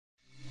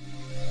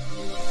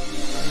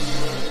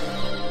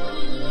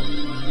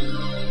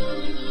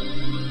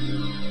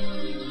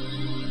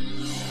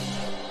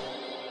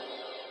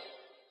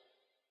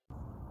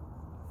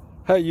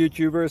Hey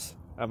YouTubers,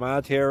 I'm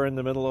out here in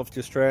the middle of the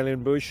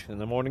Australian bush in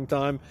the morning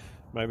time.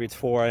 Maybe it's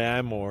 4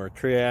 a.m. or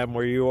 3 a.m.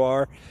 where you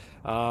are.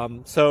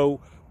 So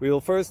we'll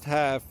first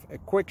have a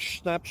quick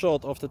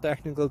snapshot of the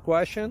technical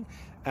question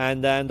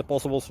and then the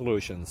possible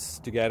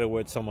solutions, together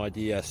with some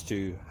ideas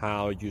to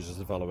how users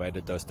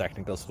evaluated those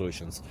technical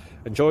solutions.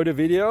 Enjoy the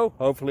video,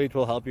 hopefully it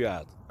will help you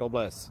out. God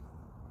bless.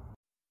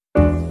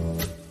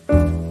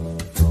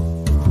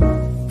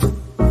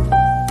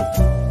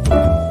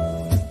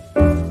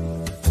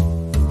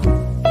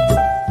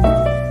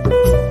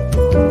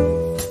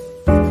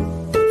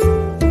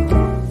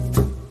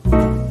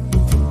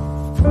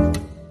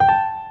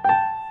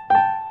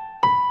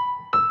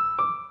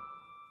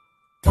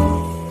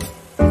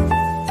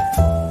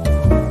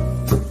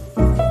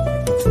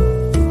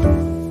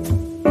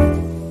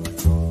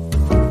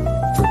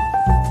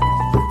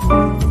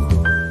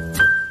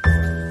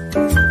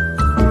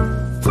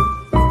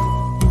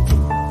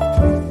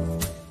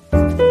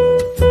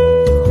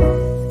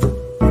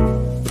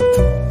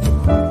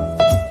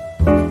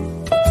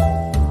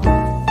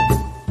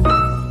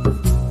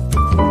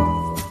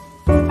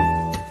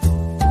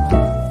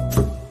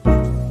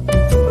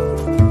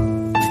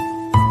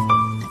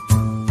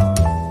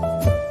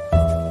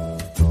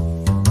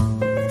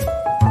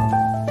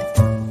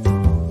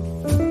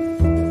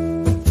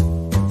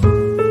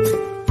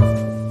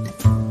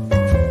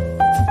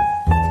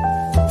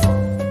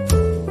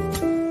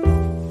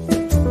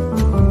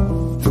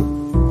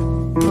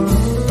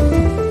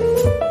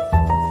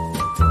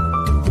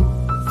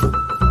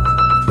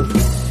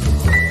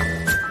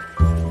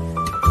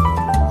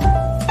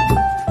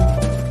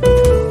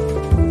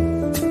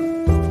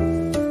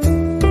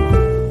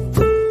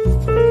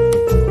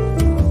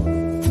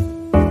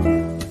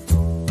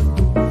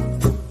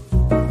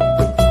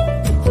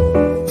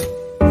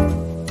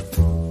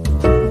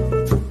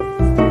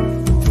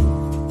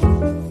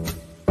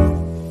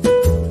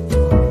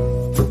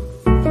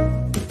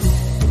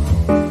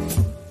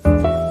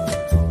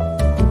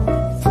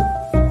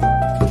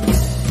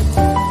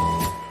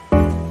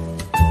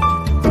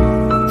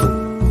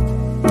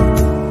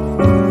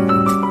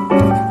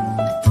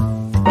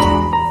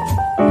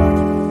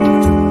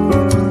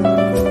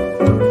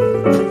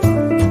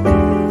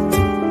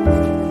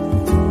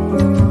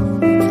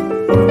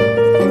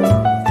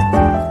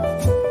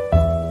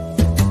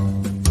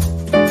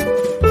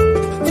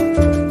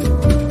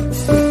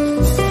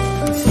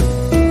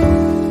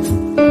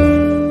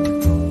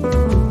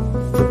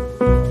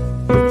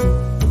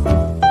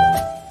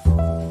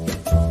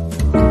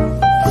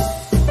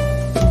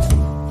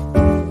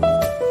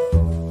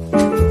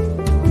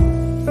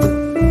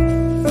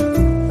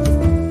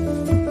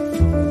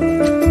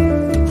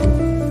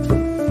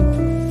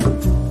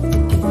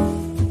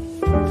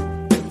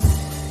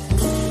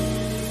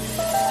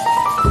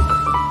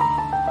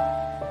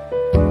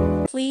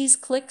 Please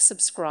click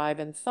subscribe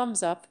and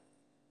thumbs up.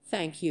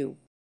 Thank you.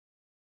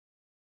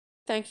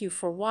 Thank you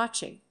for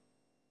watching.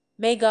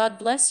 May God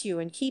bless you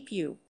and keep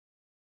you.